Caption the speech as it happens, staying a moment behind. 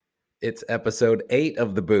It's episode 8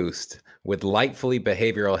 of The Boost with Lightfully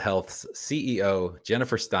Behavioral Health's CEO,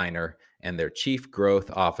 Jennifer Steiner, and their Chief Growth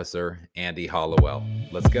Officer, Andie Hollowell.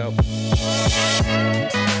 Let's go.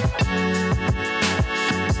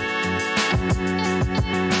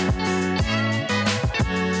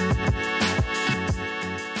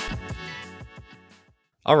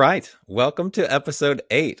 All right. Welcome to episode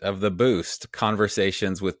 8 of The Boost,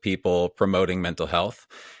 Conversations with People Promoting Mental Health.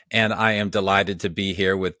 And I am delighted to be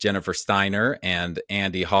here with Jennifer Steiner and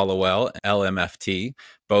Andie Hollowell, LMFT,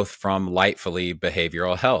 both from Lightfully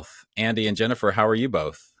Behavioral Health. Andie and Jennifer, how are you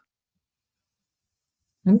both?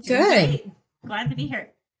 I'm good. Great. Glad to be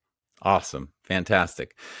here. Awesome.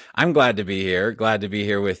 Fantastic. I'm glad to be here. Glad to be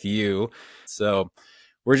here with you. So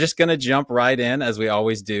we're just going to jump right in, as we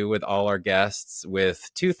always do with all our guests, with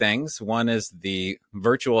two things. One is the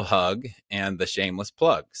virtual hug and the shameless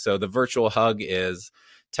plug. So the virtual hug is,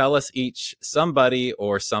 tell us each somebody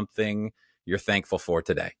or something you're thankful for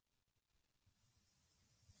today.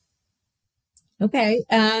 Okay.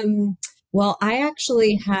 Well, I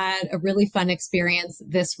actually had a really fun experience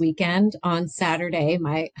this weekend. On Saturday,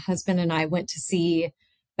 my husband and I went to see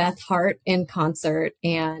Beth Hart in concert,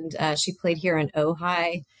 and she played here in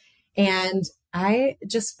Ojai. And I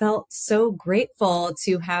just felt so grateful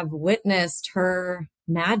to have witnessed her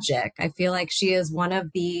magic. I feel like she is one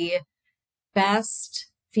of the best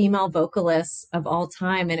female vocalists of all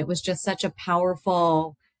time. And it was just such a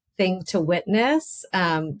powerful thing to witness.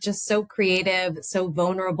 Just so creative, so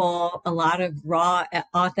vulnerable, a lot of raw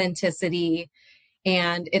authenticity.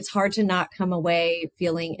 And it's hard to not come away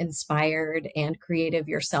feeling inspired and creative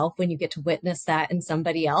yourself when you get to witness that in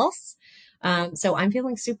somebody else. So I'm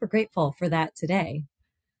feeling super grateful for that today.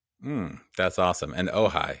 That's awesome. And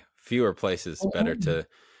Ojai, fewer places better to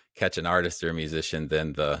catch an artist or a musician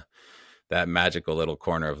than that magical little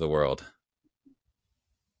corner of the world.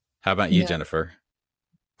 How about you, Jennifer?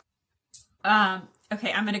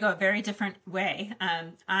 Okay, I'm going to go a very different way.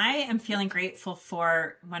 I am feeling grateful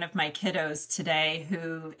for one of my kiddos today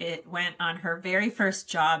who went on her very first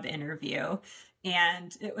job interview.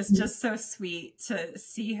 And it was just so sweet to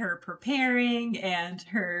see her preparing and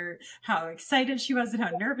how excited she was and how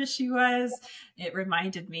nervous she was. It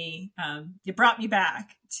reminded me, it brought me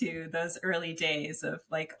back to those early days of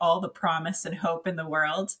like all the promise and hope in the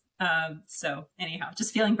world. So anyhow,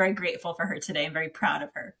 just feeling very grateful for her today. I'm very proud of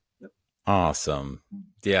her. Awesome.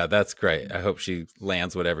 Yeah, that's great. I hope she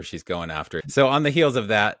lands whatever she's going after. So on the heels of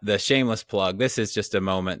that, the shameless plug, this is just a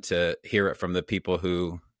moment to hear it from the people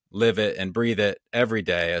who live it and breathe it every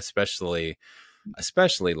day, especially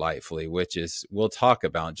Lightfully, which is, we'll talk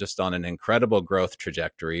about just on an incredible growth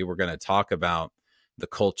trajectory. We're going to talk about the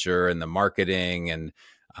culture and the marketing and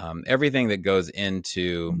everything that goes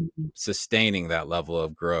into sustaining that level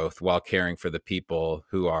of growth while caring for the people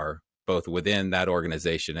who are both within that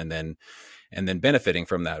organization and then benefiting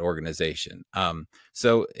from that organization.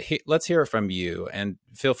 So let's hear it from you, and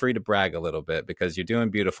feel free to brag a little bit because you're doing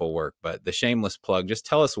beautiful work. But the shameless plug, just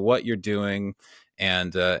tell us what you're doing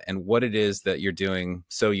and what it is that you're doing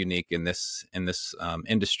so unique in this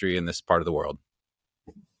industry in this part of the world.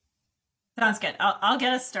 Sounds good. I'll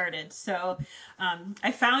get us started. So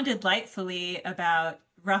I founded Lightfully about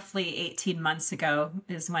roughly 18 months ago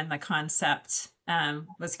is when the concept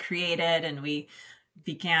was created, and we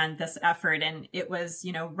began this effort. And it was,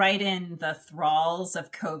 right in the thralls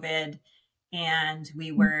of COVID. And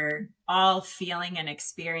we were all feeling and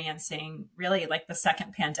experiencing really like the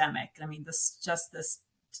second pandemic. I mean, the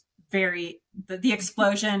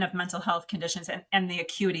explosion of mental health conditions and the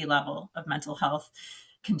acuity level of mental health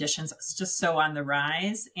conditions is just so on the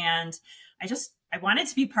rise. And I wanted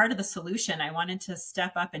to be part of the solution. I wanted to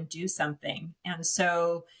step up and do something. And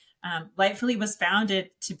so Lightfully was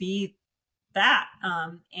founded to be that.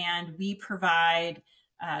 And we provide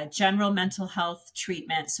general mental health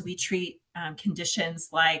treatment. So we treat conditions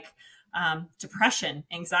like depression,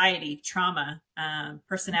 anxiety, trauma,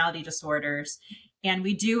 personality disorders. And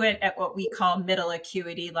we do it at what we call middle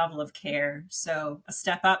acuity level of care. So a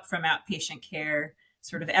step up from outpatient care,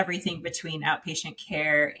 sort of everything between outpatient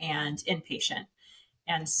care and inpatient.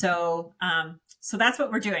 And so that's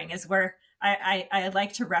what we're doing is I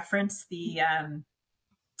like to reference the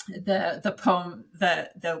poem,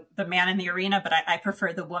 the man in the arena, but I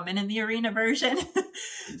prefer the woman in the arena version.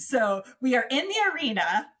 So we are in the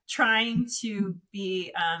arena trying to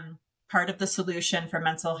be part of the solution for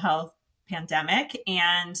mental health pandemic.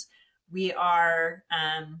 And we are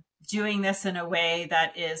doing this in a way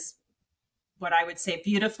that is what I would say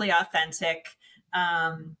beautifully authentic,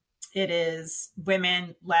 It is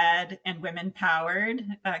women led and women powered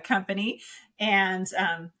company, and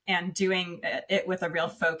doing it with a real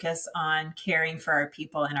focus on caring for our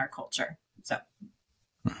people and our culture. So,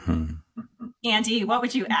 Andie, what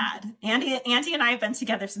would you add? Andie and I have been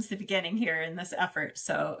together since the beginning here in this effort.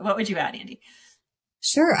 So what would you add, Andie?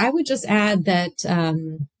 Sure. I would just add that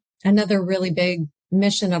another really big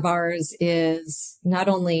mission of ours is not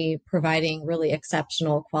only providing really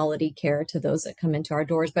exceptional quality care to those that come into our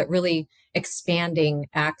doors, but really expanding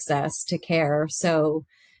access to care. So,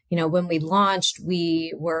 when we launched,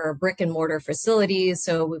 we were brick and mortar facilities.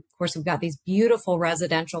 So, of course, we've got these beautiful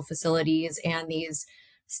residential facilities and these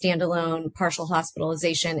standalone partial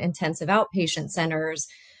hospitalization intensive outpatient centers.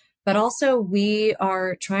 But also we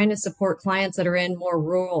are trying to support clients that are in more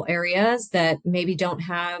rural areas that maybe don't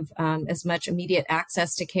have as much immediate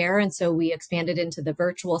access to care. And so we expanded into the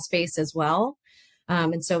virtual space as well.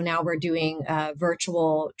 And so now we're doing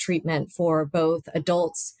virtual treatment for both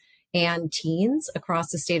adults and teens across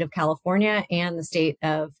the state of California and the state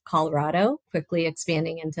of Colorado, quickly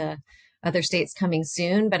expanding into other states coming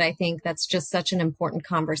soon. But I think that's just such an important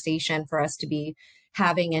conversation for us to be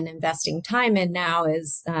having and investing time in now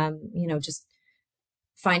is, just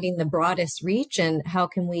finding the broadest reach and how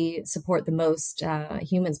can we support the most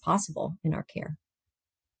humans possible in our care.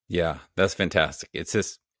 Yeah, that's fantastic. It's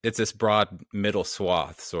this broad middle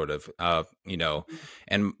swath sort of,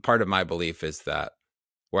 and part of my belief is that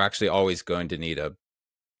we're actually always going to need a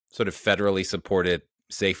sort of federally supported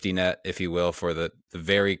safety net, if you will, for the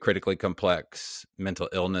very critically complex mental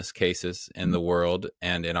illness cases in the world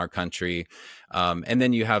and in our country. And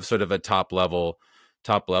then you have sort of a top level,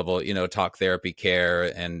 talk therapy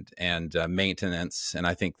care and maintenance. And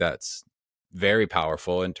I think that's very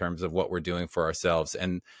powerful in terms of what we're doing for ourselves.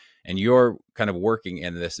 And you're kind of working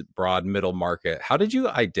in this broad middle market. How did you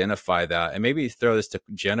identify that? And maybe throw this to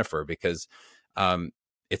Jennifer, because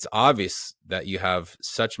it's obvious that you have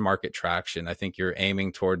such market traction. I think you're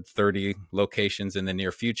aiming toward 30 locations in the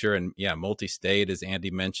near future, and multi-state, as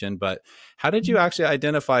Andie mentioned. But how did you actually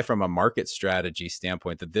identify from a market strategy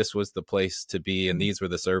standpoint that this was the place to be and these were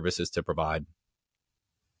the services to provide?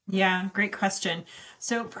 Yeah, great question.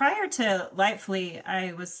 So prior to Lightfully,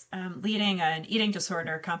 I was leading an eating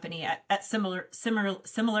disorder company at similar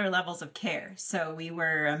levels of care. So we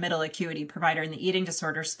were a middle acuity provider in the eating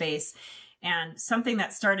disorder space. And something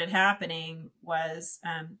that started happening was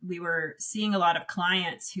we were seeing a lot of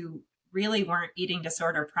clients who really weren't eating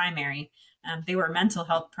disorder primary. They were mental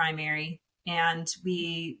health primary. And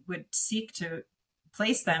we would seek to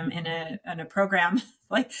place them in a program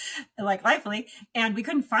like Lightfully, and we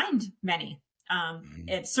couldn't find many.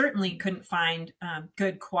 It certainly couldn't find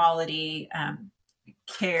good quality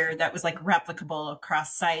care that was like replicable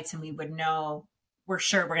across sites, and we would know we're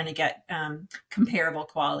sure we're going to get comparable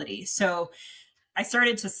quality. So I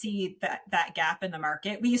started to see that gap in the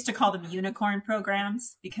market. We used to call them unicorn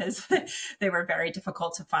programs because they were very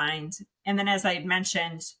difficult to find. And then, as I had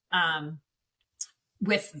mentioned,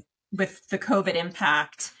 with the COVID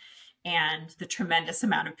impact and the tremendous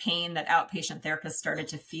amount of pain that outpatient therapists started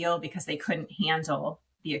to feel because they couldn't handle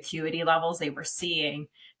the acuity levels they were seeing,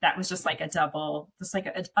 that was just like a double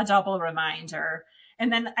reminder.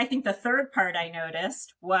 And then I think the third part I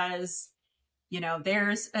noticed was,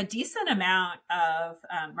 there's a decent amount of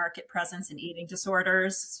market presence in eating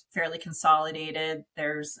disorders, fairly consolidated.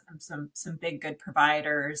 There's some big, good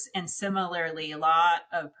providers, and similarly, a lot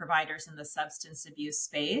of providers in the substance abuse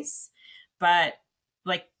space. But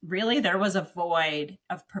really, there was a void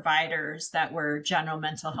of providers that were general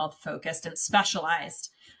mental health focused and specialized,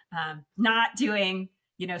 not doing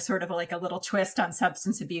sort of like a little twist on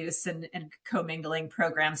substance abuse and commingling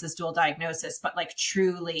programs as dual diagnosis, but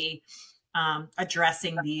truly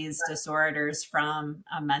addressing these disorders from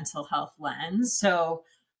a mental health lens. So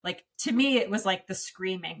to me, it was like the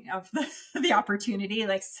screaming of the opportunity.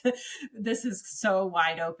 This is so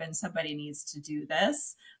wide open. Somebody needs to do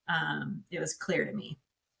this. It was clear to me.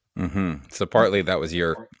 Mm-hmm. So partly that was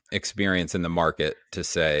your experience in the market to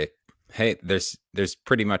say, hey, there's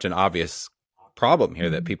pretty much an obvious problem here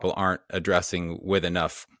that people aren't addressing with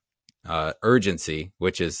enough urgency,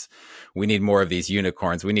 which is we need more of these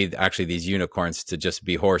unicorns. We need actually these unicorns to just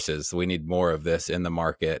be horses. We need more of this in the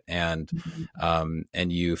market. And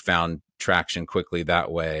you found traction quickly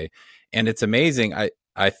that way. And it's amazing.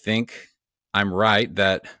 I think I'm right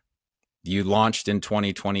that you launched in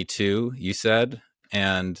 2022, you said,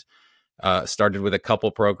 and started with a couple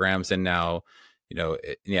programs, and now,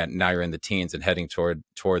 now you're in the teens and heading toward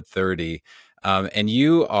 30. And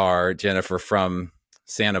you are, Jennifer, from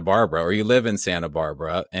Santa Barbara, or you live in Santa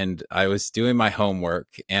Barbara, and I was doing my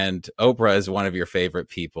homework, and Oprah is one of your favorite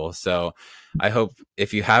people. So I hope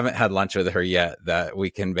if you haven't had lunch with her yet, that we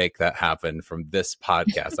can make that happen from this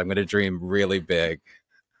podcast. I'm going to dream really big.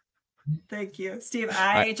 Thank you, Steve.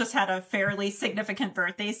 I just had a fairly significant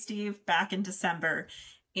birthday, Steve, back in December,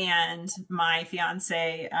 and my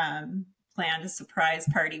fiance planned a surprise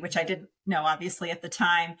party, which I didn't know, obviously, at the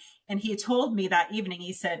time. And he told me that evening,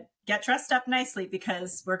 he said, get dressed up nicely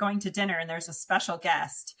because we're going to dinner and there's a special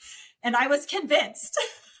guest. And I was convinced.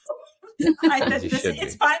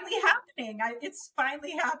 It's finally happening. It's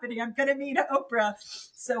finally happening. I'm going to meet Oprah.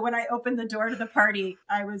 So when I opened the door to the party,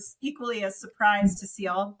 I was equally as surprised to see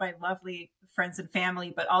all of my lovely friends and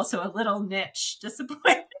family, but also a little niche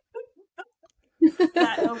disappointed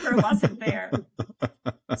that Oprah wasn't there.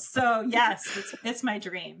 So yes, it's my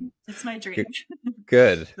dream. It's my dream.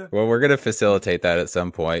 Good. Well, we're going to facilitate that at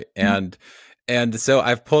some point. And so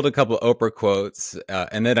I've pulled a couple Oprah quotes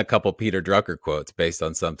and then a couple Peter Drucker quotes based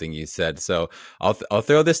on something you said. So I'll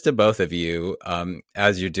throw this to both of you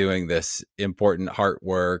as you're doing this important heart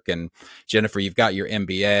work. And Jennifer, you've got your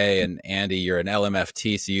MBA, and Andie, you're an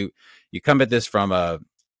LMFT. So you come at this from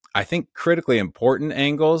I think critically important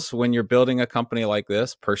angles when you're building a company like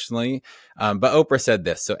this personally. But Oprah said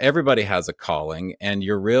this: so everybody has a calling, and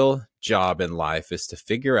your real job in life is to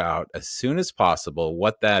figure out as soon as possible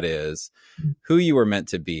what that is, who you were meant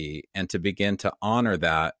to be, and to begin to honor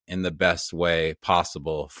that in the best way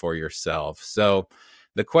possible for yourself. So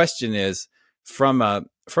the question is, from a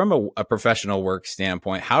professional work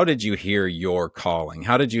standpoint, how did you hear your calling?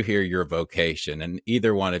 How did you hear your vocation? And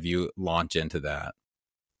either one of you launch into that.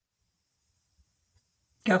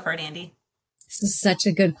 Go for it, Andie. This is such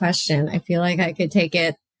a good question. I feel like I could take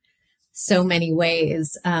it so many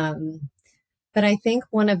ways. But I think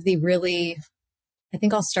I'll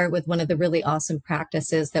start with one of the really awesome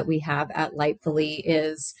practices that we have at Lightfully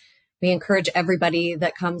is we encourage everybody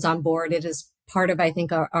that comes on board. It is part of, I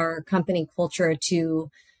think, our company culture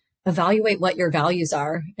to evaluate what your values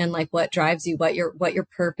are and like what drives you, what your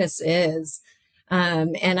purpose is.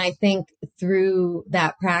 And I think through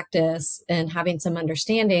that practice and having some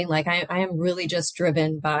understanding, like I am really just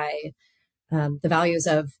driven by the values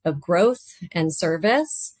of growth and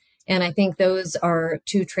service. And I think those are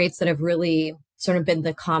two traits that have really sort of been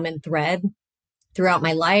the common thread throughout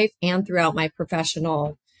my life and throughout my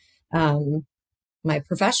professional world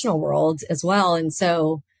as well. And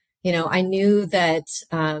so, I knew that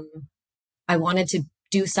I wanted to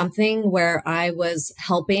do something where I was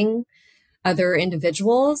helping other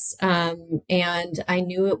individuals. And I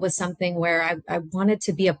knew it was something where I wanted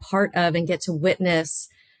to be a part of and get to witness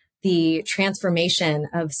the transformation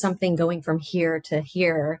of something going from here to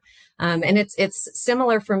here. And it's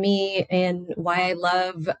similar for me in why I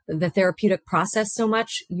love the therapeutic process so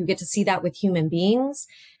much. You get to see that with human beings.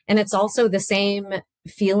 And it's also the same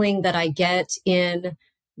feeling that I get in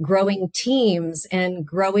growing teams and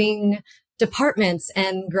growing departments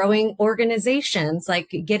and growing organizations, like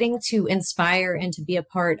getting to inspire and to be a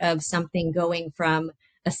part of something going from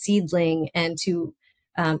a seedling and to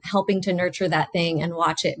helping to nurture that thing and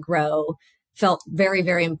watch it grow felt very,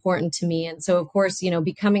 very important to me. And so, of course,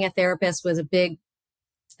 becoming a therapist was a big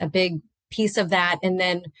piece of that. And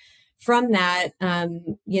then from that,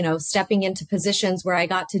 stepping into positions where I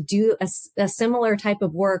got to do a similar type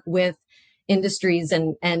of work with industries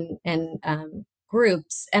and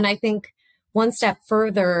groups. And I think one step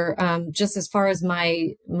further, just as far as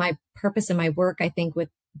my purpose in my work, I think with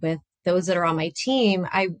those that are on my team,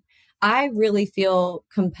 I really feel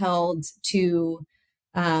compelled to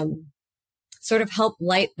sort of help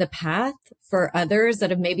light the path for others that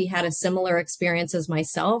have maybe had a similar experience as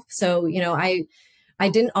myself. So, I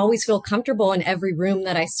didn't always feel comfortable in every room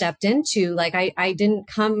that I stepped into. Like I didn't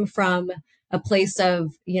come from a place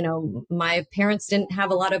of, my parents didn't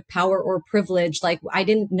have a lot of power or privilege. Like I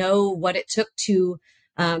didn't know what it took to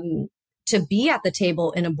be at the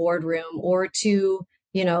table in a boardroom or to,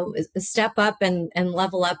 step up and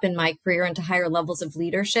level up in my career into higher levels of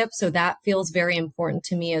leadership. So that feels very important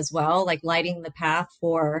to me as well, like lighting the path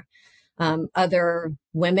for other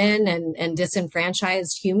women and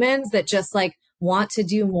disenfranchised humans that just like want to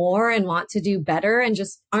do more and want to do better and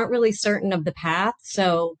just aren't really certain of the path.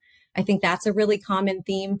 So I think that's a really common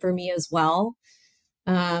theme for me as well.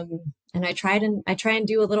 And I try and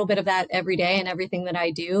do a little bit of that every day in everything that I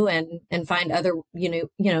do and find other,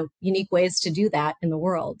 unique ways to do that in the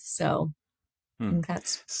world. So I think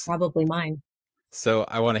that's probably mine. So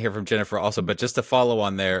I want to hear from Jennifer also, but just to follow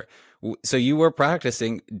on there. So you were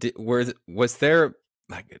practicing, was there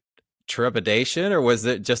like trepidation or was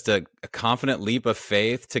it just a confident leap of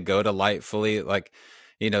faith to go to Lightfully? Like,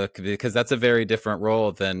 because that's a very different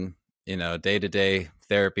role than, day-to-day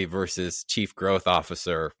therapy versus chief growth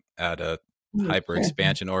officer at a hyper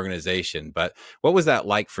expansion organization. But what was that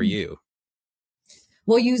like for you?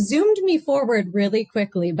 Well, you zoomed me forward really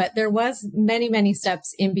quickly, but there was many, many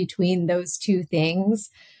steps in between those two things.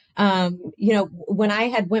 When I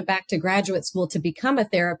had went back to graduate school to become a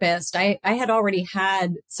therapist, I had already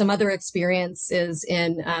had some other experiences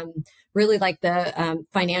in really like the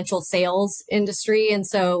financial sales industry. And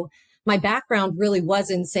so my background really was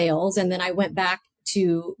in sales. And then I went back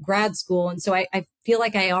to grad school. And so I feel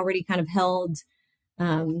like I already kind of held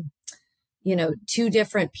two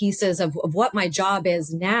different pieces of what my job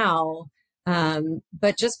is now.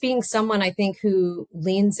 But just being someone, I think, who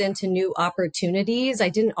leans into new opportunities, I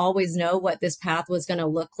didn't always know what this path was going to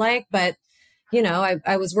look like. But,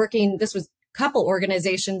 I was working, this was a couple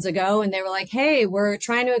organizations ago, and they were like, hey, we're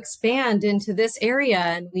trying to expand into this area,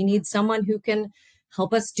 and we need someone who can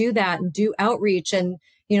help us do that and do outreach. And,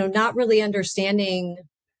 not really understanding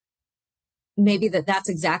maybe that's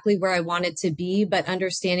exactly where I wanted to be, but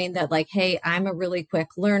understanding that like, hey, I'm a really quick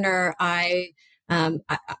learner. I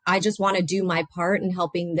just want to do my part in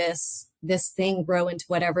helping this thing grow into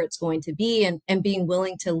whatever it's going to be, and being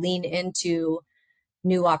willing to lean into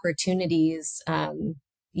new opportunities,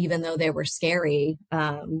 even though they were scary.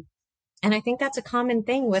 And I think that's a common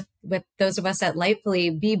thing with those of us at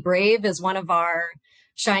Lightfully. Be brave is one of our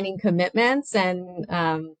shining commitments. And,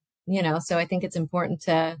 so I think it's important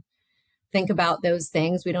to think about those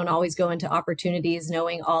things. We don't always go into opportunities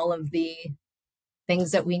knowing all of the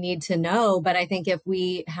things that we need to know. But I think if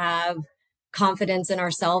we have confidence in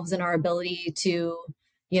ourselves and our ability to,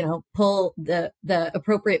 pull the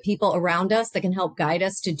appropriate people around us that can help guide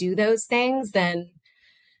us to do those things, then,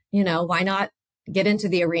 why not get into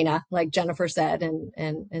the arena, like Jennifer said,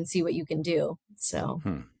 and see what you can do. So,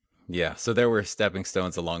 Yeah. So there were stepping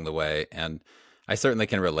stones along the way. And I certainly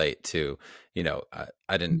can relate to,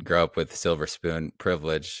 I didn't grow up with silver spoon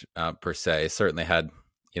privilege per se. Certainly had,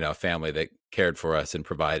 a family that cared for us and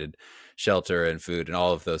provided shelter and food and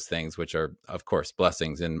all of those things, which are, of course,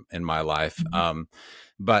 blessings in my life.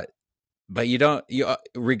 But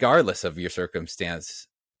regardless of your circumstance,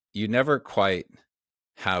 you never quite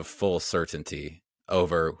have full certainty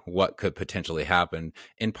over what could potentially happen,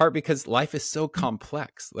 in part because life is so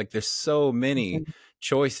complex. Like there's so many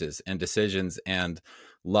choices and decisions and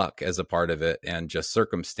luck as a part of it, and just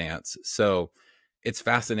circumstance. So it's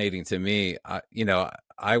fascinating to me.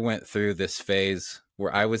 I went through this phase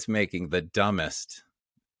where I was making the dumbest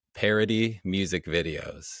parody music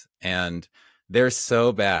videos, and they're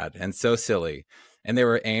so bad and so silly. And they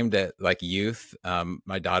were aimed at like youth.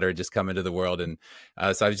 My daughter had just come into the world. And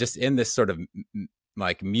so I was just in this sort of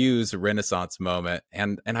like muse renaissance moment.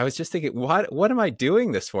 And I was just thinking, what am I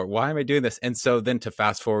doing this for? Why am I doing this? And so then to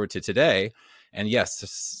fast forward to today, and yes,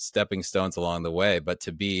 stepping stones along the way, but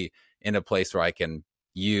to be in a place where I can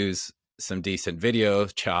use some decent video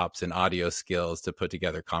chops and audio skills to put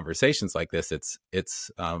together conversations like this,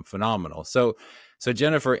 it's phenomenal. So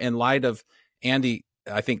Jennifer, in light of Andie,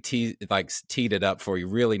 I think teed it up for you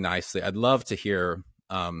really nicely. I'd love to hear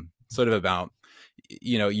sort of about,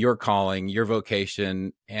 your calling, your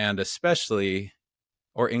vocation, and especially,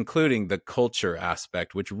 or including the culture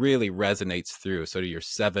aspect, which really resonates through sort of your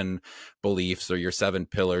 7 beliefs or your 7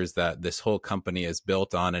 pillars that this whole company is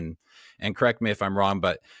built on. And correct me if I'm wrong,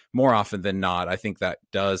 but more often than not, I think that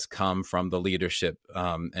does come from the leadership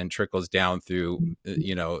and trickles down through,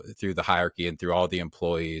 through the hierarchy and through all the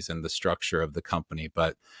employees and the structure of the company.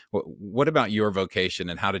 But what about your vocation,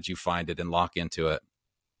 and how did you find it and lock into it?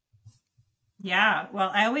 Yeah,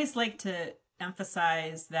 well, I always like to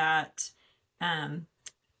emphasize that,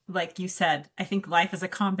 like you said, I think life is a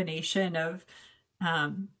combination of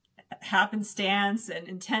happenstance and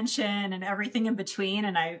intention and everything in between.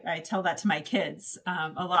 And I tell that to my kids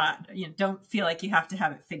a lot. Don't feel like you have to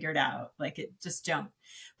have it figured out. Like it just don't.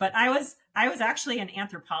 But I was actually an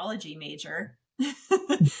anthropology major.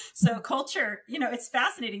 So culture, it's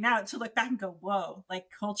fascinating now to look back and go, whoa, like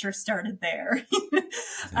culture started there.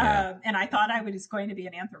 Yeah. And I thought I was going to be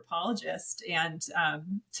an anthropologist. And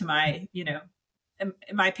to my,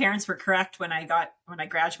 my parents were correct when I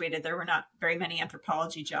graduated. There were not very many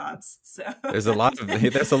anthropology jobs. So there's a lot of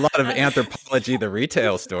anthropology, the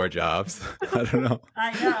retail store jobs. I don't know.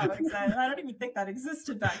 I know, exactly. I don't even think that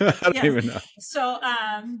existed back then. I don't even know.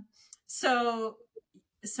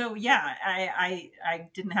 So yeah, I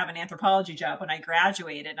didn't have an anthropology job when I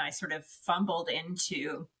graduated, and I sort of fumbled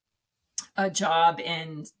into a job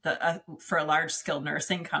in for a large skilled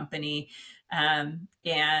nursing company,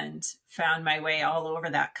 and found my way all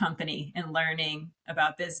over that company and learning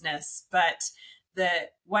about business. But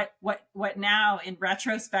what now in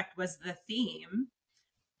retrospect was the theme.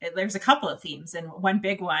 There's a couple of themes, and one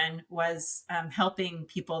big one was helping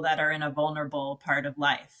people that are in a vulnerable part of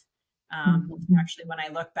life. Actually, when I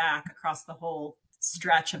look back across the whole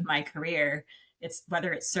stretch of my career, it's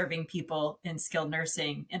whether it's serving people in skilled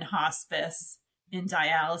nursing, in hospice, in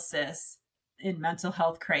dialysis, in mental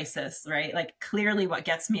health crisis, right? Like clearly what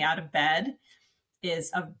gets me out of bed is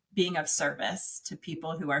of being of service to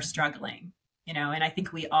people who are struggling, and I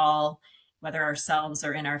think we all, whether ourselves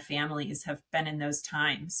or in our families, have been in those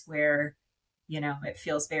times where, it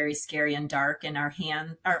feels very scary and dark, and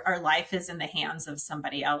our life is in the hands of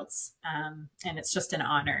somebody else. And it's just an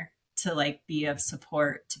honor to like be of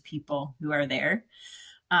support to people who are there.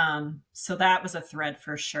 So that was a thread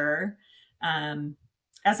for sure.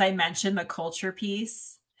 As I mentioned, the culture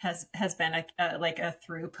piece has been a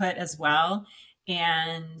throughput as well.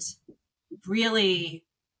 And really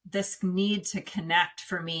this need to connect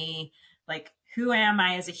for me, like, who am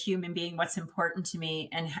I as a human being? What's important to me?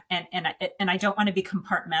 And I don't want to be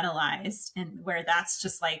compartmentalized, and where that's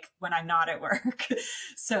just like when I'm not at work.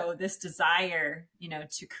 So this desire,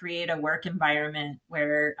 to create a work environment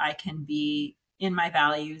where I can be in my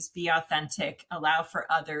values, be authentic, allow for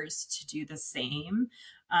others to do the same,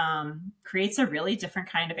 creates a really different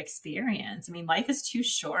kind of experience. I mean, life is too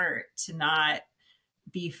short to not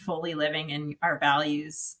be fully living in our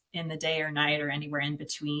values in the day or night or anywhere in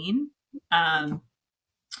between. And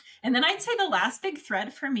then I'd say the last big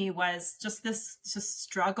thread for me was just this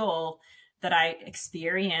struggle that I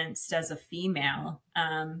experienced as a female.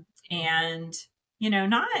 And,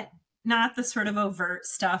 not the sort of overt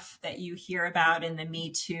stuff that you hear about in the Me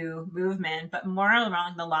Too movement, but more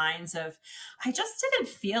along the lines of, I just didn't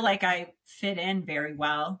feel like I fit in very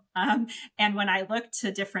well. And when I looked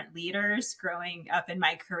to different leaders growing up in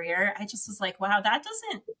my career, I just was like, wow, that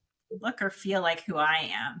doesn't look or feel like who I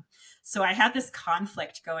am. So I had this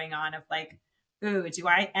conflict going on of like, ooh, do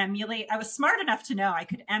I emulate? I was smart enough to know I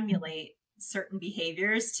could emulate certain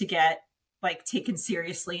behaviors to get like taken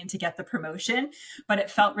seriously and to get the promotion, but it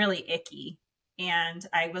felt really icky. And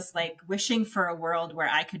I was like wishing for a world where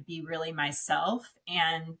I could be really myself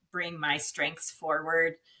and bring my strengths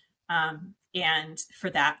forward, and for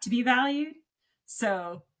that to be valued.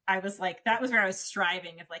 So I was like, that was where I was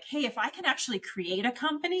striving of like, hey, if I can actually create a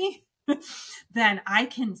company, then I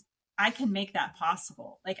can make that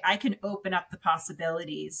possible. Like I can open up the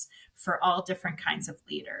possibilities for all different kinds of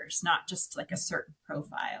leaders, not just like a certain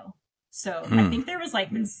profile. So I think there was like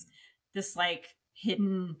this like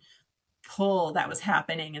hidden pull that was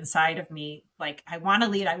happening inside of me. Like, I want to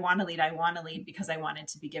lead because I wanted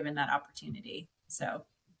to be given that opportunity. So.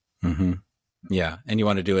 Mm-hmm. Yeah. And you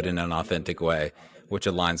want to do it in an authentic way, which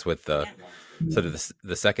aligns with the sort of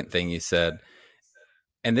the second thing you said.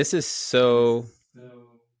 And this is so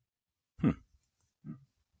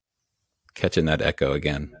catching that echo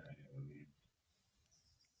again.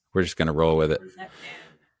 We're just going to roll with it.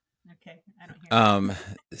 Okay. I don't hear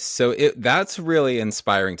so that's really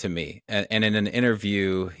inspiring to me. And in an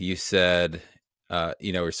interview, you said,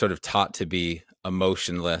 we're sort of taught to be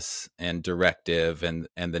emotionless and directive and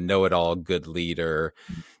the know-it-all good leader.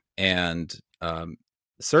 And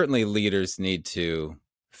certainly leaders need to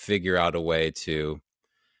figure out a way to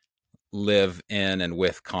live in and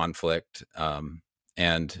with conflict.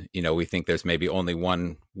 And, we think there's maybe only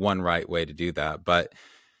one right way to do that. But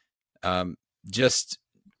just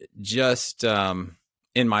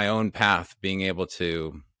in my own path, being able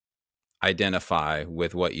to identify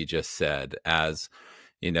with what you just said as,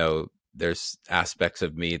 there's aspects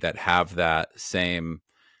of me that have that same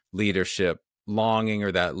leadership longing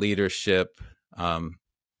or that leadership,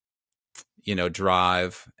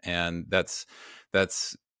 drive. And that's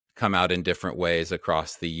come out in different ways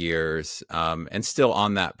across the years, and still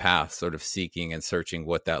on that path, sort of seeking and searching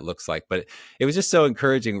what that looks like. But it was just so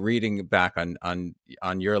encouraging reading back on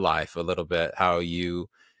your life a little bit, how you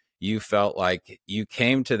felt like you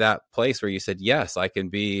came to that place where you said, yes, I can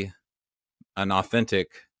be an authentic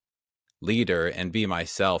leader and be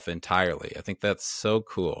myself entirely. I think that's so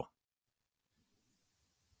cool.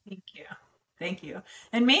 Thank you.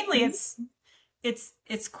 And mainly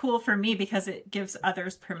it's cool for me because it gives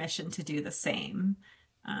others permission to do the same.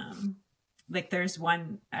 Like there's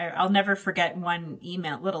I'll never forget one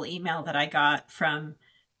little email that I got from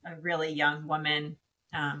a really young woman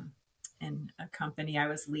in a company I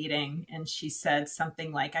was leading. And she said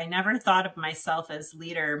something like, I never thought of myself as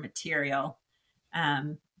leader material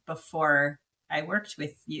before I worked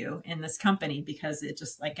with you in this company, because it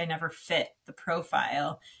just like, I never fit the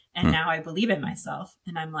profile. And now I believe in myself.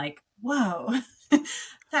 And I'm like, whoa,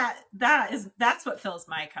 that's what fills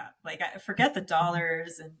my cup. Like, I forget the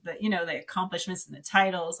dollars and the accomplishments and the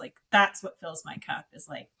titles. Like, that's what fills my cup, is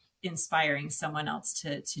like inspiring someone else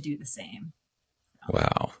to do the same.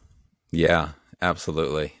 Wow. Yeah,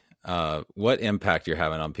 absolutely. What impact you're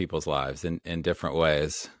having on people's lives in different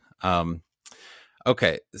ways.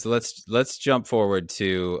 Okay, so let's jump forward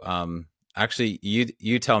to actually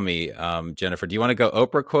you tell me, Jennifer, do you want to go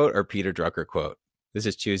Oprah quote or Peter Drucker quote? This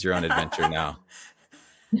is choose your own adventure now.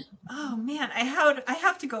 Oh man, I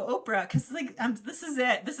have to go Oprah, because like this is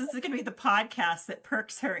it. This is going to be the podcast that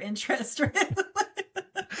perks her interest. Right?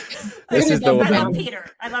 This is the one. I love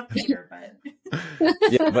Peter, but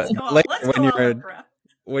yeah, but let's go Oprah.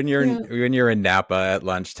 When you're in Napa at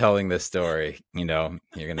lunch telling this story, you're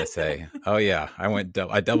going to say, "Oh yeah, I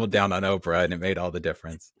doubled down on Oprah, and it made all the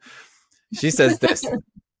difference." She says this: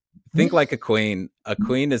 "Think like a queen. A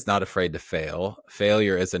queen is not afraid to fail.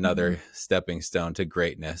 Failure is another stepping stone to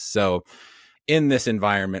greatness." So, in this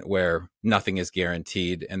environment where nothing is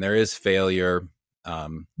guaranteed, and there is failure,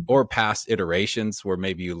 or past iterations where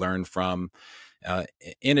maybe you learn from.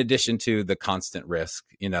 In addition to the constant risk,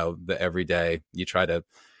 the everyday, you try to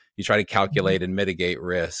calculate and mitigate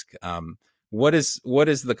risk. What is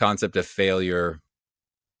the concept of failure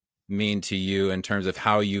mean to you in terms of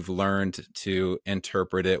how you've learned to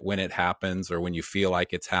interpret it when it happens or when you feel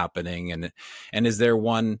like it's happening? And is there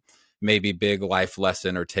one maybe big life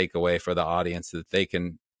lesson or takeaway for the audience that they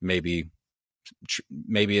can maybe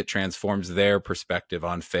it transforms their perspective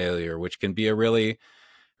on failure, which can be a really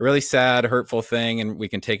sad, hurtful thing, and we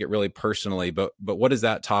can take it really personally. But what does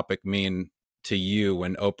that topic mean to you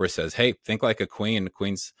when Oprah says, "Hey, think like a queen. The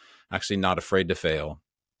queen's actually not afraid to fail"?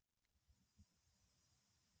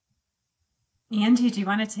 Andie, do you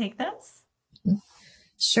want to take this?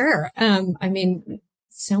 Sure. I mean,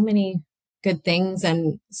 so many good things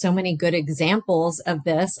and so many good examples of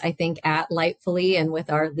this, I think, at Lightfully and with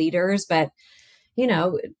our leaders. But,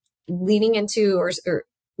 leaning into or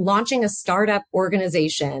launching a startup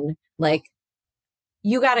organization, like,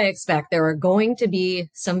 you got to expect there are going to be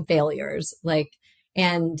some failures.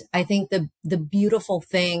 And I think the beautiful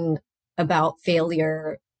thing about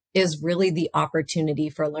failure is really the opportunity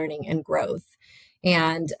for learning and growth.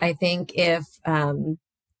 And I think if,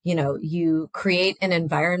 you create an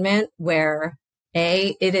environment where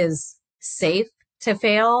it is safe to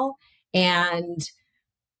fail, and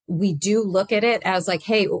we do look at it as like,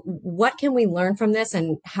 hey, what can we learn from this,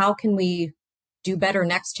 and how can we do better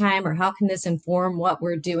next time, or how can this inform what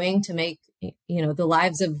we're doing to make the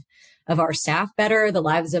lives of our staff better, the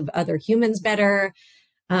lives of other humans better.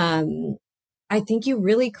 I think you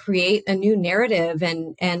really create a new narrative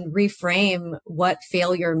and reframe what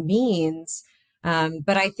failure means.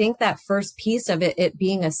 But I think that first piece of it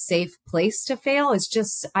being a safe place to fail is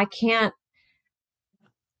just, I can't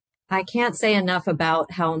say enough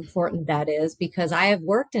about how important that is, because I have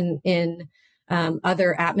worked in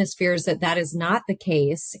other atmospheres that is not the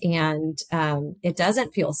case, and it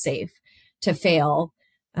doesn't feel safe to fail.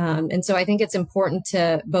 And so I think it's important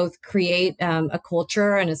to both create a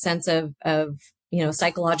culture and a sense of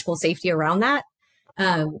psychological safety around that,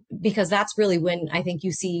 because that's really when I think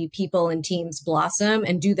you see people and teams blossom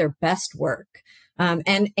and do their best work.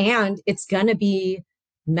 And it's going to be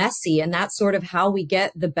messy, and that's sort of how we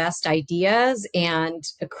get the best ideas and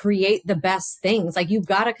create the best things. Like, you've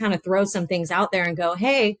got to kind of throw some things out there and go,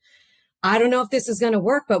 hey, I don't know if this is going to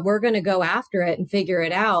work, but we're going to go after it and figure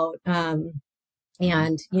it out.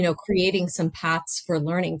 And creating some paths for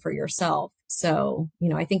learning for yourself. So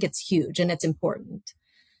I think it's huge and it's important.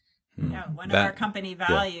 Yeah, one of our company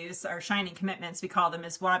values, our shining commitments, we call them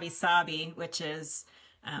is wabi sabi, which is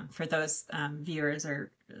for those viewers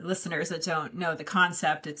or listeners that don't know the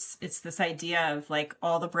concept, it's this idea of like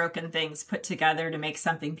all the broken things put together to make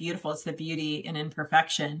something beautiful. It's the beauty in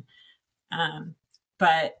imperfection.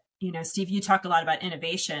 But Steve, you talk a lot about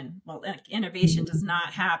innovation. Well, innovation does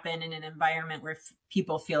not happen in an environment where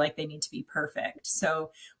people feel like they need to be perfect.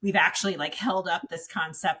 So we've actually held up this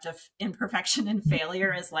concept of imperfection and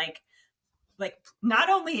failure as like not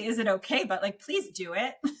only is it okay, but please do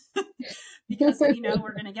it because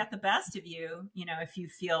we're going to get the best of you, if you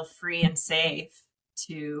feel free and safe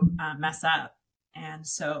to mess up. And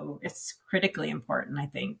so it's critically important, I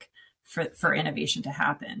think, for innovation to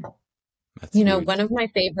happen. That's huge. One of my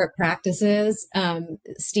favorite practices,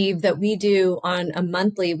 Steve, that we do on a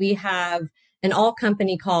monthly, we have an all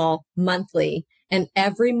company call monthly, and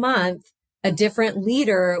every month a different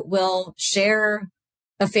leader will share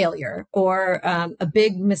a failure or a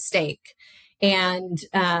big mistake. And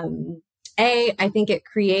I think it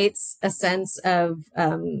creates a sense of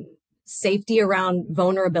safety around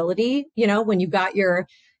vulnerability. When you've got your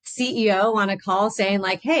CEO on a call saying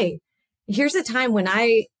like, hey, here's a time when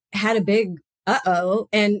I had a big uh-oh,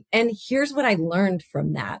 and here's what I learned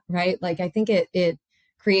from that, right? Like, I think it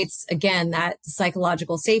creates, again, that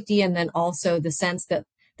psychological safety, and then also the sense that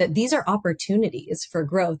these are opportunities for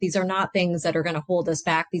growth. These are not things that are going to hold us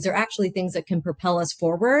back. These are actually things that can propel us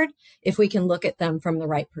forward if we can look at them from the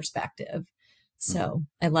right perspective. So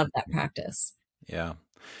I love that practice. Yeah.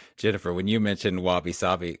 Jennifer, when you mentioned wabi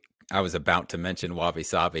sabi, I was about to mention wabi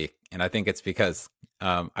sabi, and I think it's because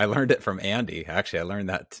I learned it from Andie. Actually, I learned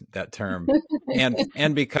that term,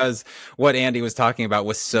 and because what Andie was talking about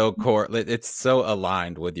was so core. It's so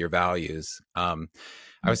aligned with your values. I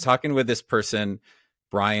was talking with this person,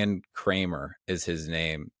 Brian Kramer is his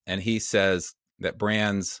name, and he says that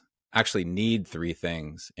brands actually need three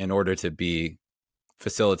things in order to be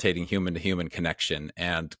facilitating human to human connection,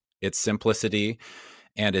 and it's simplicity,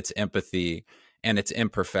 and it's empathy, and it's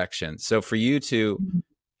imperfection. So for you to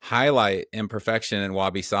highlight imperfection in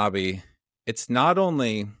wabi sabi, it's not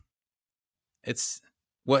only it's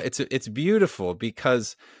beautiful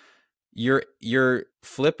because you're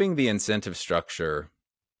flipping the incentive structure,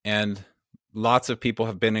 and lots of people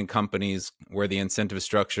have been in companies where the incentive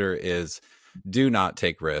structure is do not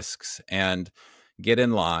take risks and get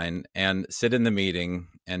in line and sit in the meeting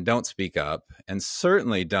and don't speak up, and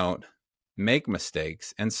certainly don't make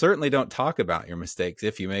mistakes, and certainly don't talk about your mistakes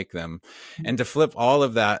if you make them. And to flip all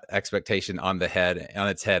of that expectation on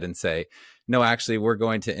its head and say, no, actually, we're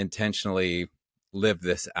going to intentionally live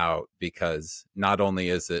this out, because not only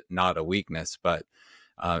is it not a weakness, but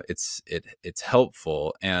it's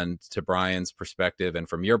helpful. And to Brian's perspective and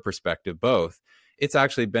from your perspective, both, it's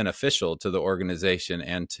actually beneficial to the organization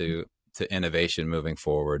and to innovation moving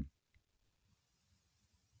forward.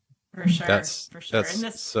 For sure. That's And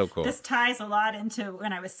this, so cool. This ties a lot into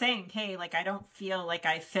when I was saying, hey, like, I don't feel like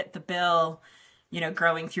I fit the bill,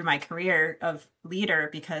 growing through my career of leader,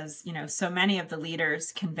 because, so many of the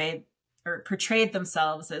leaders conveyed or portrayed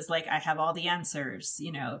themselves as like, I have all the answers,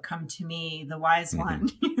 come to me, the wise one.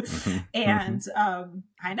 And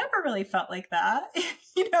I never really felt like that.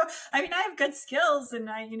 I mean, I have good skills, and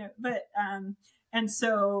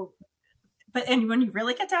and when you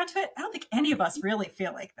really get down to it, I don't think any of us really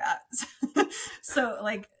feel like that. So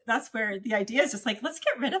like, that's where the idea is just like, let's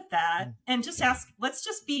get rid of that and just let's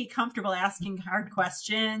just be comfortable asking hard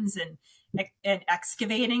questions and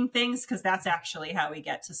excavating things, because that's actually how we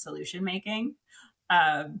get to solution making.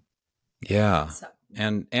 Yeah. So.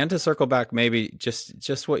 And to circle back, maybe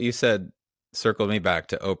just what you said circled me back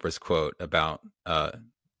to Oprah's quote about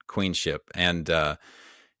queenship, and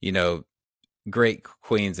great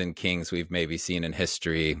queens and kings we've maybe seen in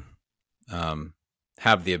history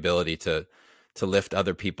have the ability to lift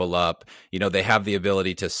other people up. They have the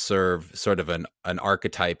ability to serve sort of an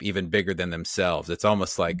archetype even bigger than themselves. It's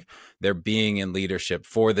almost like they're being in leadership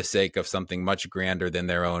for the sake of something much grander than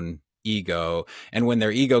their own ego. And when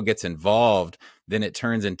their ego gets involved, then it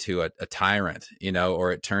turns into a tyrant,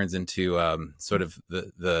 or it turns into sort of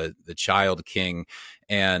the child king,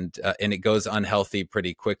 and it goes unhealthy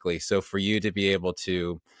pretty quickly. So for you to be able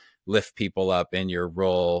to lift people up in your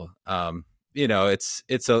role, it's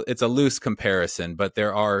a loose comparison, but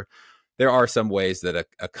there are some ways that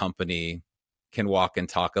a company can walk and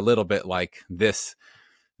talk a little bit like this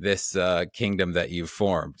kingdom that you've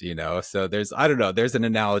formed, so there's an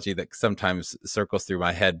analogy that sometimes circles through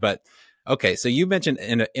my head. But okay, so you mentioned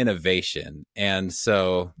innovation, and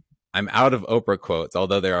so I'm out of Oprah quotes,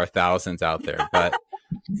 although there are thousands out there, but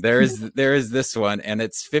there is this one, and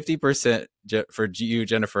it's 50% for you,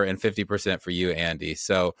 Jennifer, and 50% for you, Andie.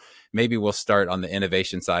 So maybe we'll start on the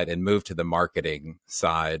innovation side and move to the marketing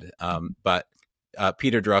side. But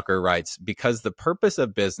Peter Drucker writes, because the purpose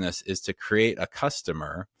of business is to create a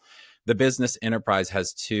customer, the business enterprise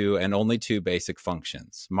has two and only two basic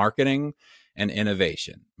functions: marketing and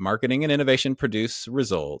innovation. Marketing and innovation produce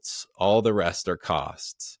results. All the rest are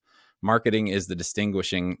costs. Marketing is the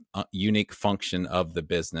distinguishing, unique function of the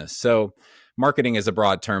business. So marketing is a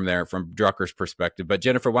broad term there from Drucker's perspective. But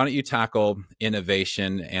Jennifer, why don't you tackle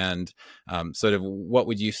innovation and sort of what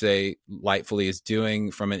would you say Lightfully is doing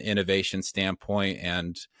from an innovation standpoint,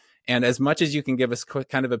 and as much as you can give us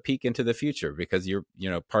kind of a peek into the future, because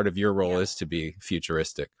part of your role is to be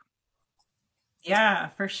futuristic. Yeah,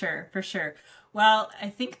 for sure. Well, I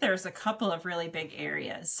think there's a couple of really big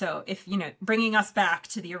areas. So if, bringing us back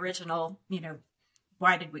to the original,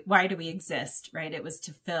 why do we exist, right? It was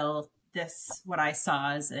to fill this, what I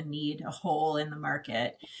saw as a need, a hole in the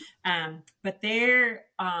market. But there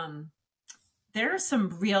are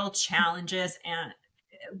some real challenges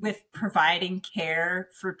with providing care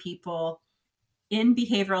for people in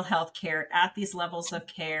behavioral health care at these levels of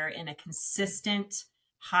care in a consistent,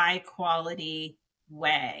 high quality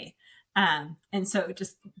way. And so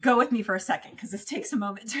just go with me for a second, because this takes a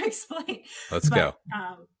moment to explain. Let's go.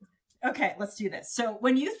 Okay, let's do this. So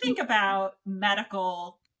when you think about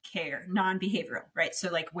medical care, non-behavioral, right?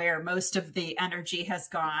 So like where most of the energy has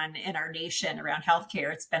gone in our nation around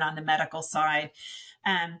healthcare, it's been on the medical side.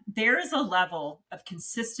 There is a level of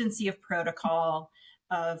consistency of protocol,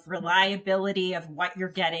 of reliability of what you're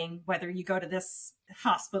getting, whether you go to this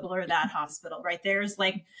hospital or that hospital, right? There's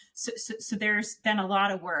like, so there's been a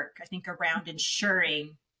lot of work, I think, around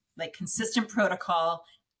ensuring like consistent protocol.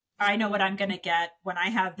 I know what I'm going to get when I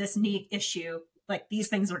have this knee issue, like these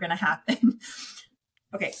things are going to happen.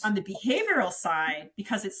 Okay. On the behavioral side,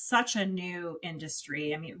 because it's such a new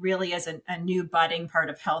industry, I mean, it really is a new budding part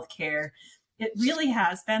of healthcare. It really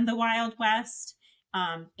has been the Wild West.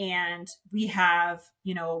 And we have,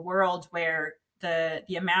 a world where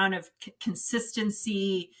the amount of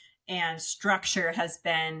consistency and structure has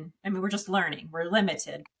been, I mean, we're just learning, we're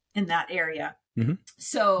limited in that area. Mm-hmm.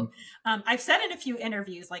 So I've said in a few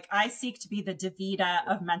interviews, like I seek to be the DaVita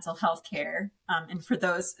of mental health care. And for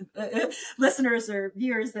those listeners or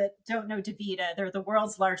viewers that don't know DaVita, they're the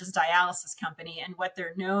world's largest dialysis company. And what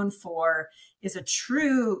they're known for is a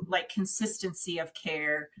true like consistency of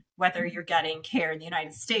care, whether you're getting care in the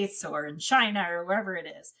United States or in China or wherever it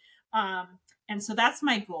is. And so that's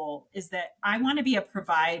my goal, is that I want to be a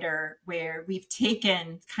provider where we've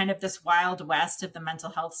taken kind of this Wild West of the mental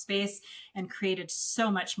health space and created so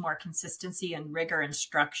much more consistency and rigor and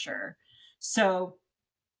structure. So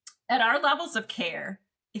at our levels of care,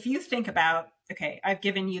 if you think about, okay, I've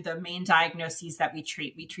given you the main diagnoses that we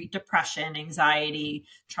treat. We treat depression, anxiety,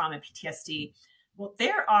 trauma, PTSD. Well,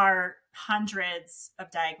 there are hundreds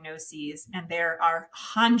of diagnoses and there are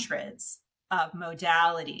hundreds of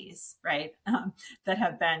modalities, right, that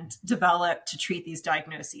have been developed to treat these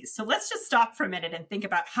diagnoses. So let's just stop for a minute and think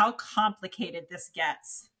about how complicated this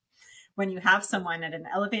gets when you have someone at an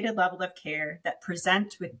elevated level of care that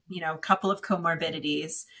present with, a couple of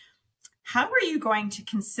comorbidities. How are you going to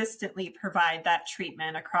consistently provide that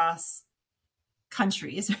treatment across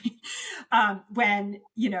countries when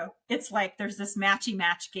it's like there's this matchy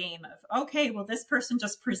match game of, okay, well, this person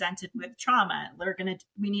just presented with trauma,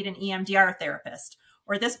 we need an EMDR therapist,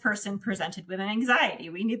 or this person presented with an anxiety,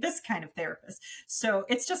 we need this kind of therapist. So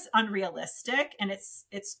it's just unrealistic, and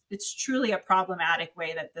it's truly a problematic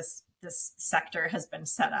way that this sector has been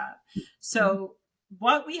set up. So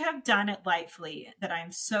what we have done at Lightfully that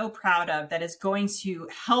I'm so proud of, that is going to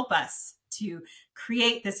help us to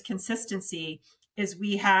create this consistency, is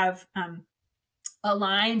we have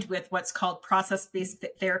aligned with what's called process-based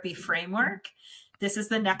therapy framework. This is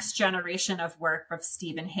the next generation of work of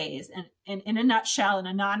Stephen Hayes. And in a nutshell, in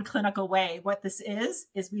a non-clinical way, what this is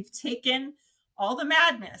we've taken all the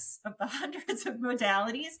madness of the hundreds of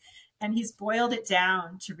modalities, and he's boiled it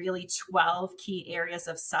down to really 12 key areas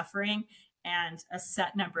of suffering and a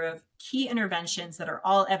set number of key interventions that are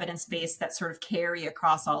all evidence-based that sort of carry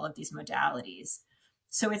across all of these modalities.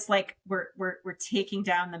 So it's like we're taking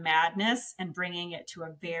down the madness and bringing it to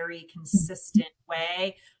a very consistent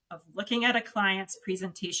way of looking at a client's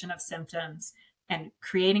presentation of symptoms and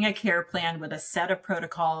creating a care plan with a set of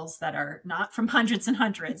protocols that are not from hundreds and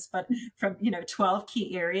hundreds, but from 12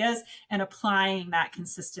 key areas, and applying that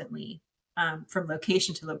consistently from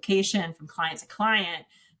location to location, from client to client.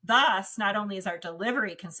 Thus, not only is our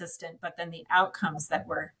delivery consistent, but then the outcomes that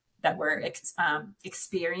we're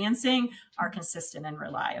experiencing are consistent and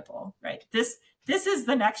reliable, right? This is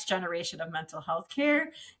the next generation of mental health care,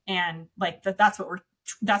 and like that's what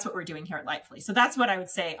we're doing here at Lightfully. So that's what I would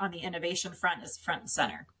say on the innovation front is front and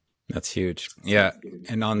center. That's huge. Yeah.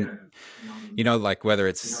 And on, like whether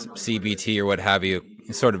it's CBT or what have you,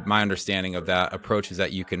 sort of my understanding of that approach is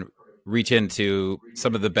that you can reach into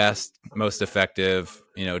some of the best, most effective,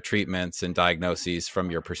 treatments and diagnoses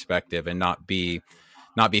from your perspective, and not be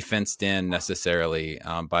fenced in necessarily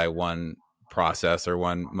by one process or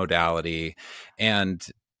one modality. And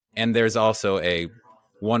there's also a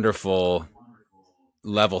wonderful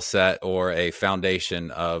level set or a foundation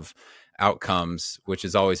of outcomes, which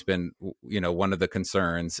has always been, one of the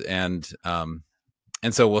concerns. And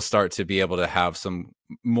so we'll start to be able to have some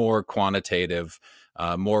more quantitative,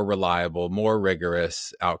 more reliable, more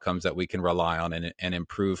rigorous outcomes that we can rely on and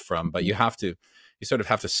improve from. But you sort of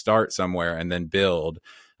have to start somewhere and then build.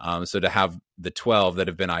 So to have the 12 that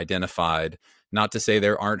have been identified, not to say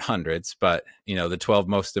there aren't hundreds, but the 12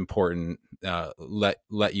 most important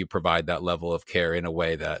let you provide that level of care in a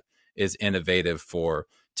way that is innovative for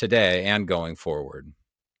today and going forward.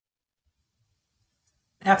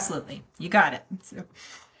 Absolutely. You got it.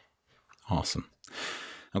 Awesome.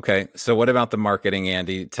 Okay. So what about the marketing,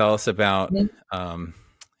 Andie? Tell us about,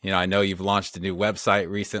 I know you've launched a new website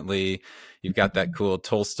recently. You've got that cool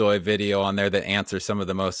Tolstoy video on there that answers some of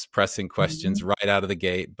the most pressing questions right out of the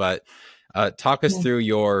gate. But talk us through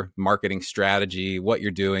your marketing strategy, what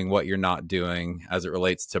you're doing, what you're not doing as it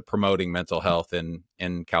relates to promoting mental health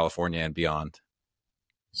in California and beyond.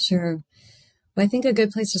 Sure. Well, I think a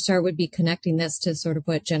good place to start would be connecting this to sort of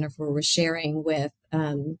what Jennifer was sharing with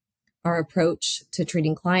our approach to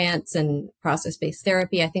treating clients and process-based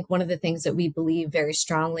therapy. I think one of the things that we believe very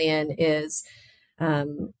strongly in is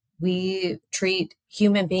we treat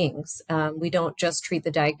human beings. We don't just treat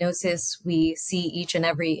the diagnosis. We see each and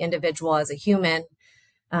every individual as a human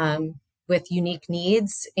with unique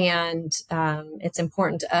needs. And it's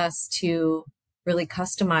important to us to really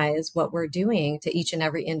customize what we're doing to each and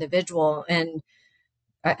every individual. And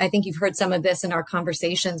I think you've heard some of this in our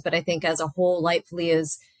conversations, but I think as a whole, Lightfully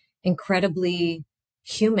is incredibly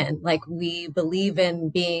human. Like, we believe in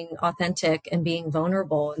being authentic and being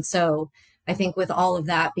vulnerable. And so I think with all of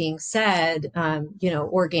that being said,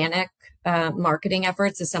 organic marketing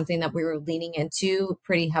efforts is something that we were leaning into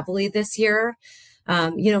pretty heavily this year.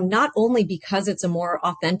 Not only because it's a more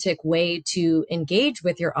authentic way to engage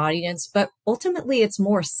with your audience, but ultimately it's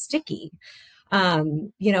more sticky.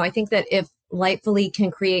 I think that if Lightfully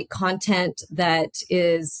can create content that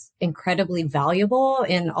is incredibly valuable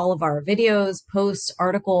in all of our videos, posts,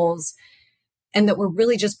 articles, and that we're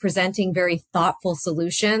really just presenting very thoughtful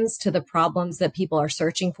solutions to the problems that people are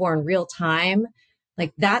searching for in real time,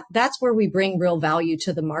 like that's where we bring real value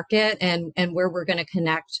to the market and where we're going to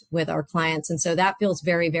connect with our clients. And so that feels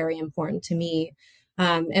very, very important to me.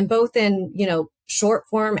 And both in, short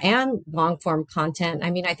form and long form content.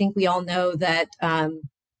 I mean, I think we all know that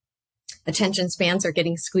attention spans are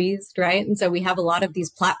getting squeezed, right? And so we have a lot of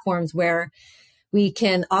these platforms where we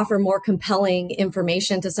can offer more compelling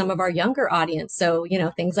information to some of our younger audience. So,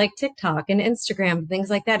 things like TikTok and Instagram, things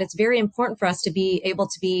like that. It's very important for us to be able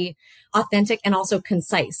to be authentic and also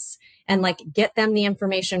concise and get them the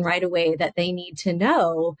information right away that they need to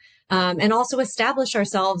know. And also establish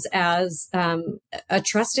ourselves as a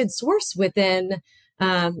trusted source within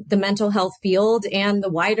the mental health field and the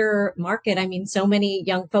wider market. I mean, so many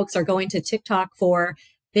young folks are going to TikTok for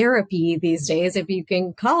therapy these days, if you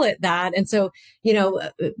can call it that. And so,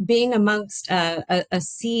 being amongst a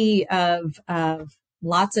sea of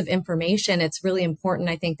lots of information, it's really important,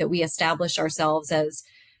 I think, that we establish ourselves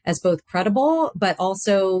as both credible, but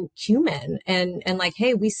also human and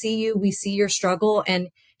hey, we see you, we see your struggle. And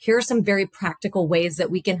here are some very practical ways that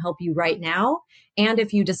we can help you right now. And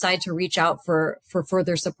if you decide to reach out for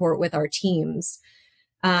further support with our teams.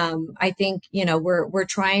 I think, we're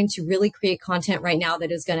trying to really create content right now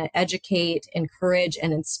that is going to educate, encourage,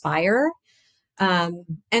 and inspire.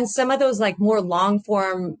 And some of those more long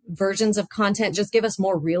form versions of content just give us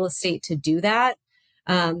more real estate to do that.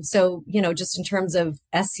 So, just in terms of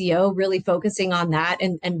SEO, really focusing on that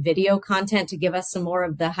and video content to give us some more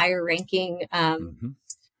of the higher ranking,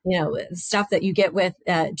 stuff that you get with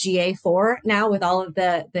GA4 now with all of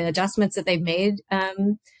the adjustments that they've made.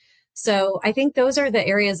 So I think those are the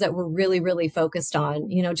areas that we're really, really focused on,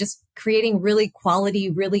 just creating really quality,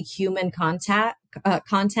 really human content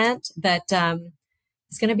that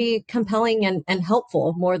is going to be compelling and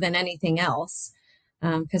helpful more than anything else,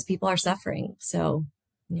 because people are suffering. So,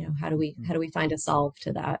 how do we find a solve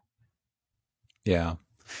to that? Yeah.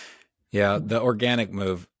 Yeah. The organic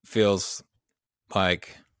move feels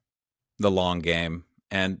like the long game.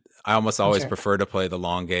 And I almost always prefer to play the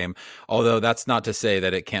long game, although that's not to say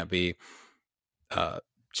that it can't be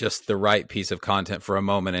just the right piece of content for a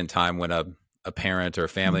moment in time when a parent or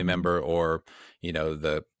family member or,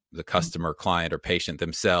 the customer, client, or patient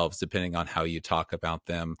themselves, depending on how you talk about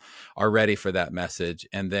them, are ready for that message.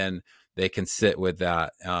 And then they can sit with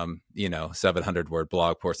that, 700-word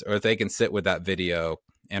blog post, or they can sit with that video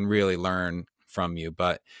and really learn from you.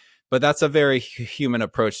 But that's a very human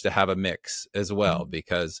approach to have a mix as well,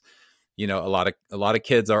 because, a lot of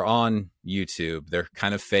kids are on YouTube. They're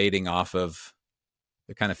kind of fading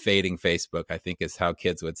Facebook, I think is how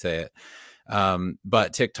kids would say it.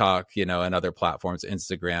 But TikTok, and other platforms,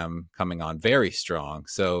 Instagram coming on very strong.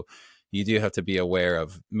 So you do have to be aware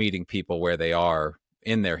of meeting people where they are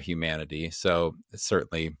in their humanity. So it's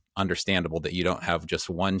certainly understandable that you don't have just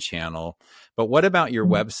one channel. But what about your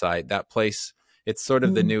website, that place? It's sort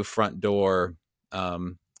of the new front door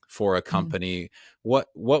for a company, what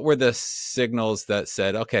were the signals that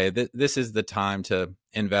said, okay, this is the time to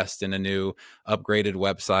invest in a new upgraded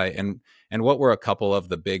website? And what were a couple of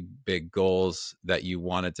the big goals that you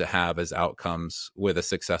wanted to have as outcomes with a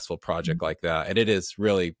successful project like that? And it is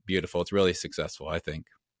really beautiful. It's really successful, I think.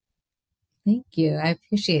 Thank you. I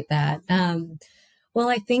appreciate that. Well,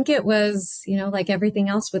 I think it was, like everything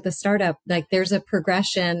else with the startup, like there's a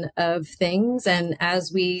progression of things. And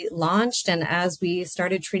as we launched and as we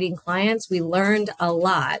started treating clients, we learned a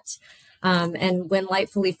lot. And when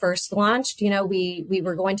Lightfully first launched, we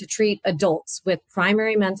were going to treat adults with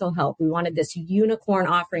primary mental health. We wanted this unicorn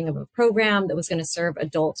offering of a program that was going to serve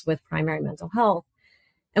adults with primary mental health.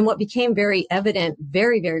 And what became very evident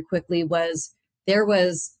very, very quickly was there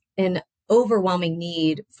was an overwhelming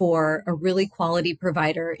need for a really quality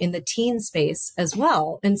provider in the teen space as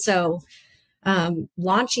well. And so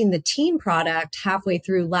launching the teen product halfway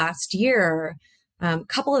through last year, a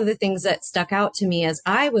couple of the things that stuck out to me as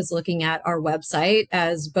I was looking at our website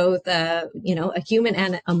as both a human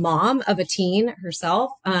and a mom of a teen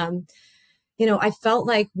herself, I felt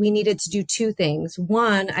like we needed to do two things.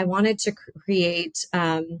 One, I wanted to create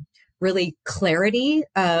really clarity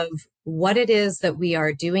of what it is that we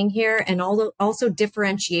are doing here, and also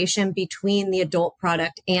differentiation between the adult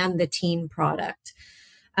product and the teen product.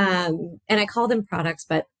 And I call them products,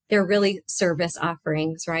 but they're really service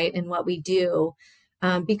offerings, right? In what we do.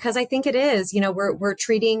 Because I think it is, we're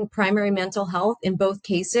treating primary mental health in both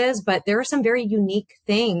cases, but there are some very unique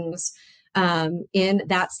things in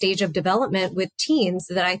that stage of development with teens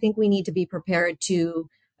that I think we need to be prepared to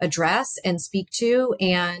address and speak to.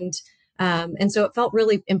 And so it felt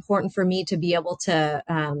really important for me to be able to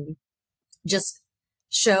just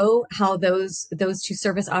show how those two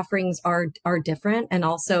service offerings are different, and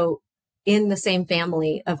also in the same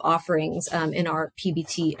family of offerings in our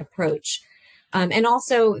PBT approach. And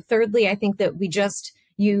also, thirdly, I think that we just,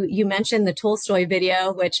 you mentioned the Tolstoy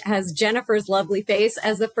video, which has Jennifer's lovely face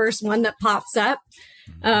as the first one that pops up.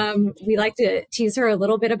 We like to tease her a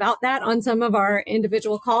little bit about that on some of our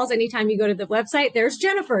individual calls. Anytime you go to the website, there's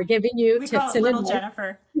Jennifer giving you we tips and advice.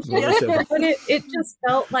 Jennifer. But it just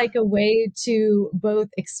felt like a way to both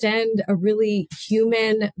extend a really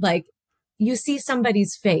human, like, you see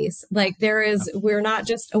somebody's face, like we're not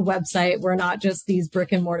just a website, we're not just these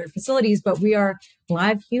brick and mortar facilities, but we are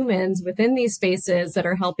live humans within these spaces that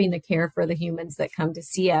are helping to care for the humans that come to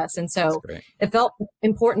see us. And so it felt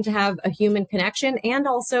important to have a human connection, and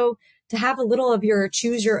also to have a little of your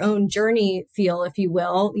choose your own journey feel, if you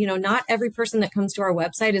will. Not every person that comes to our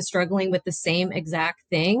website is struggling with the same exact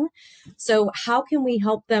thing. So how can we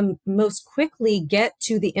help them most quickly get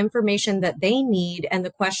to the information that they need and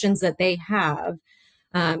the questions that they have?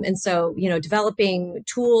 And so, developing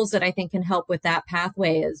tools that I think can help with that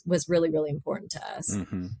pathway was really, really important to us.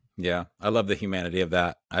 Mm-hmm. Yeah. I love the humanity of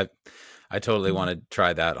that. I totally want to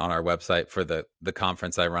try that on our website for the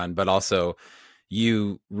conference I run, but also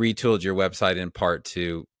you retooled your website in part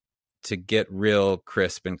to get real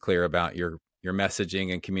crisp and clear about your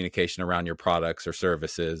messaging and communication around your products or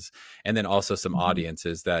services, and then also some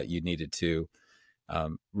audiences that you needed to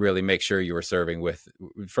really make sure you were serving with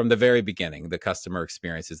from the very beginning. The customer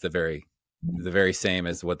experience is the very same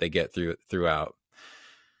as what they get throughout.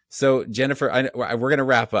 So Jennifer, we're going to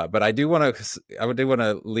wrap up, but I do want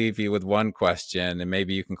to leave you with one question, and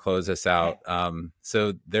maybe you can close us out.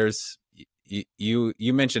 So there's you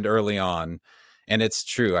mentioned early on, and it's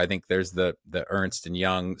true. I think there's the Ernst &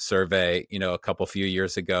 Young survey, a few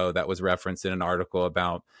years ago that was referenced in an article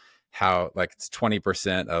about how like it's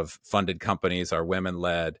 20% of funded companies are women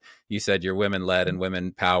led. You said you're women led and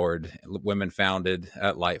women powered, women founded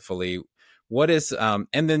at Lightfully. What is, and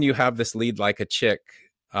then you have this Lead Like a Chick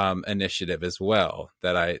initiative as well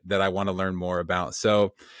that I want to learn more about.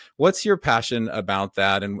 So what's your passion about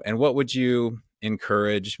that? And what would you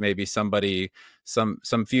encourage maybe somebody,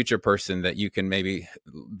 some future person that you can maybe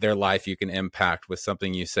their life you can impact with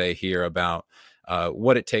something you say here about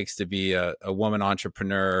what it takes to be a woman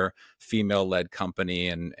entrepreneur, female-led company,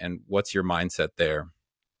 and what's your mindset there?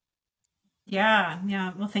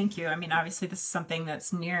 Yeah. Well, thank you. I mean, obviously, this is something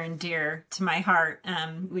that's near and dear to my heart.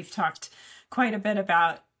 We've talked quite a bit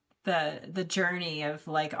about the journey of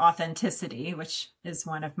like authenticity, which is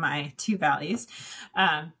one of my two values,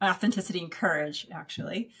 authenticity and courage,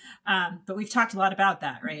 actually. But we've talked a lot about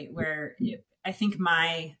that, right? Where I think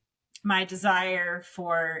my desire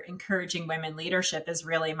for encouraging women leadership is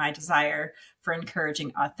really my desire for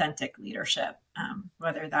encouraging authentic leadership,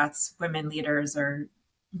 whether that's women leaders or,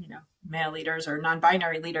 male leaders or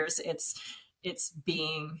non-binary leaders. It's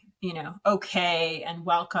being, okay and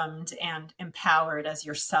welcomed and empowered as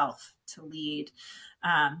yourself to lead.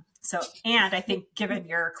 And I think given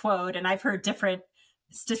your quote, and I've heard different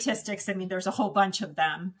statistics, I mean, there's a whole bunch of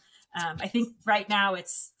them. I think right now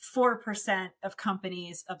it's 4% of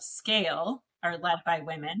companies of scale are led by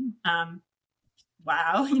women.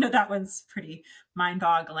 Wow, that one's pretty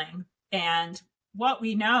mind-boggling. And what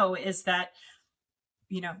we know is that,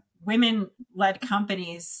 women-led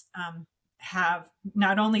companies have,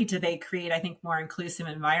 not only do they create, I think, more inclusive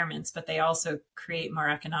environments, but they also create more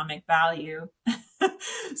economic value.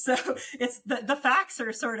 So it's the facts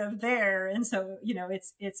are sort of there. And so,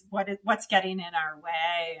 it's what's getting in our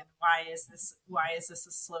way, and why is this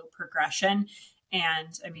a slow progression?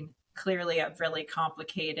 And I mean, clearly a really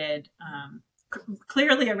complicated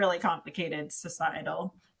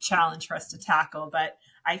societal challenge for us to tackle. But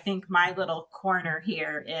I think my little corner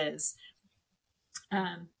here is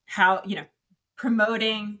how,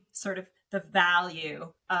 promoting sort of the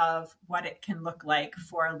value of what it can look like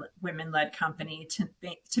for a women-led company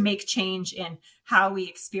to make change in how we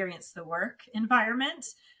experience the work environment,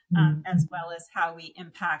 as well as how we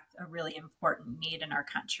impact a really important need in our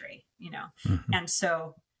country, And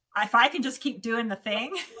so if I can just keep doing the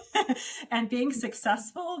thing and being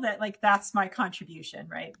successful, that's my contribution,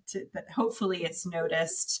 right? That hopefully it's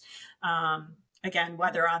noticed. Again,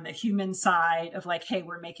 whether on the human side of hey,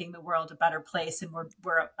 we're making the world a better place and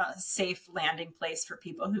we're a safe landing place for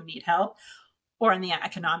people who need help, or on the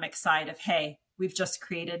economic side of, hey, we've just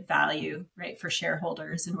created value, right, for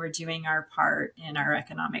shareholders and we're doing our part in our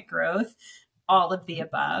economic growth. All of the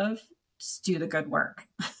above, just do the good work.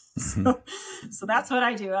 So that's what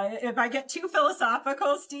I do. If I get too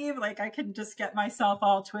philosophical, Steve, I can just get myself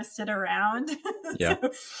all twisted around. Yeah.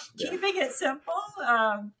 So keeping it simple.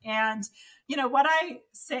 And, what I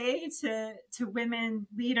say to women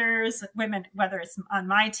leaders, women, whether it's on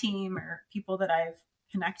my team or people that I've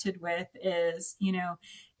connected with, is,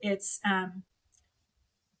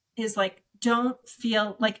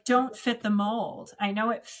 don't fit the mold. I know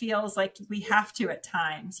it feels like we have to at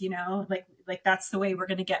times, that's the way we're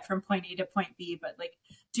going to get from point A to point B, but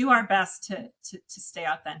do our best to stay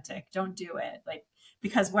authentic. Don't do it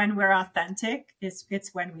because when we're authentic,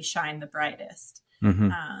 it's when we shine the brightest.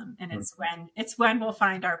 Mm-hmm. And it's when we'll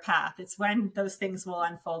find our path. It's when those things will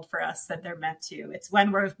unfold for us that they're meant to. It's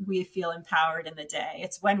when we feel empowered in the day.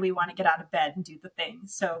 It's when we want to get out of bed and do the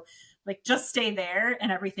things. So just stay there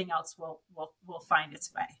and everything else will find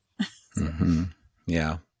its way. Mm-hmm.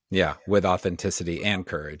 Yeah. Yeah. With authenticity and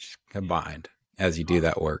courage combined as you do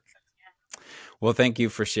that work. Well, thank you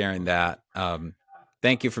for sharing that.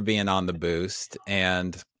 Thank you for being on the Boost.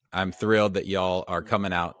 And I'm thrilled that y'all are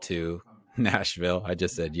coming out to Nashville. I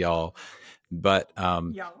just said y'all, but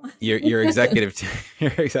your executive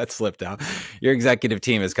that slipped out. Your executive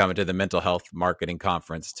team is coming to the Mental Health Marketing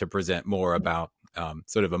Conference to present more about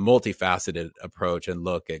sort of a multifaceted approach and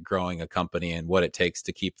look at growing a company and what it takes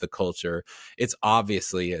to keep the culture. It's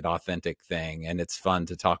obviously an authentic thing, and it's fun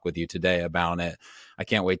to talk with you today about it. I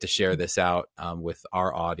can't wait to share this out with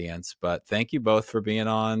our audience. But thank you both for being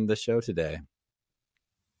on the show today.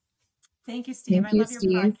 Thank you, Steve. I love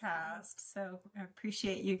your podcast. So I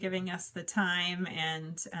appreciate you giving us the time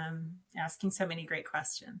and asking so many great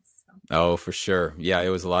questions. So. Oh, for sure. Yeah, it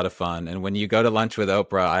was a lot of fun. And when you go to lunch with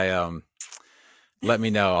Oprah, let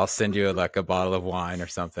me know. I'll send you a bottle of wine or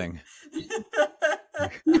something.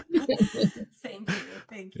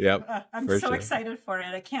 Thank you. Yep, I'm so excited for it.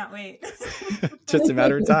 I can't wait. Just a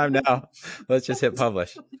matter of time now. Let's just hit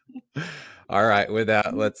publish. All right. With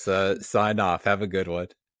that, let's sign off. Have a good one.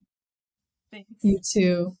 Thanks. You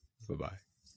too. Bye-bye.